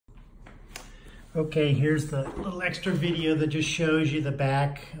Okay, here's the little extra video that just shows you the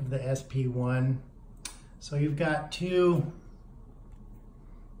back of the SP1. So you've got two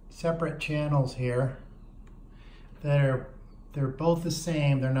separate channels here that they're both the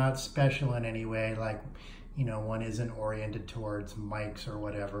same. They're not special in any way, like, you know, one isn't oriented towards mics or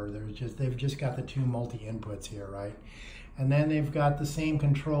whatever. They've just got the two multi-inputs here, right? And then they've got the same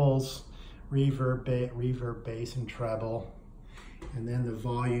controls, reverb, bass, and treble. And then the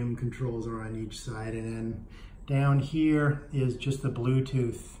volume controls are on each side. And then down here is just the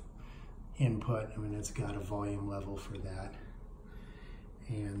Bluetooth input. I mean, it's got a volume level for that.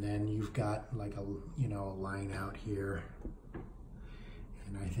 And then you've got like a line out here.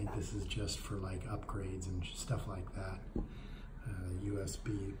 And I think this is just for like upgrades and stuff like that.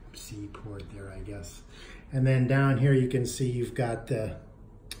 USB-C port there, I guess. And then down here you can see you've got the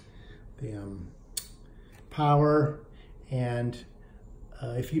power, and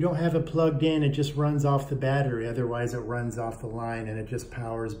if you don't have it plugged in, it just runs off the battery. Otherwise it runs off the line and it just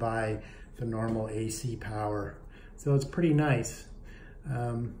powers by the normal AC power. So it's pretty nice.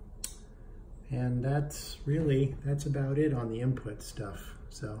 And that's about it on the input stuff.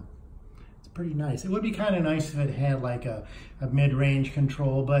 So it's pretty nice. It would be kind of nice if it had like a mid-range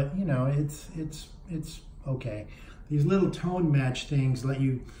control, but you know, it's okay. These little tone match things let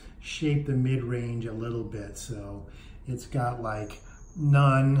you shape the mid-range a little bit. So it's got like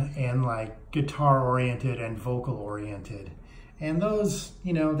none and like guitar oriented and vocal oriented. And those,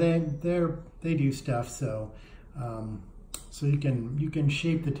 you know, they do stuff. So so you can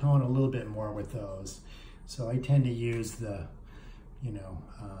shape the tone a little bit more with those. So I tend to use the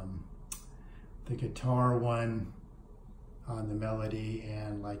guitar one on the melody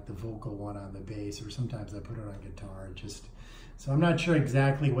and like the vocal one on the bass, or sometimes I put it on guitar. So I'm not sure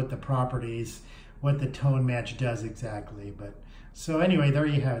exactly what the properties, what the tone match does exactly, but so anyway, there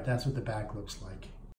you have it. That's what the back looks like.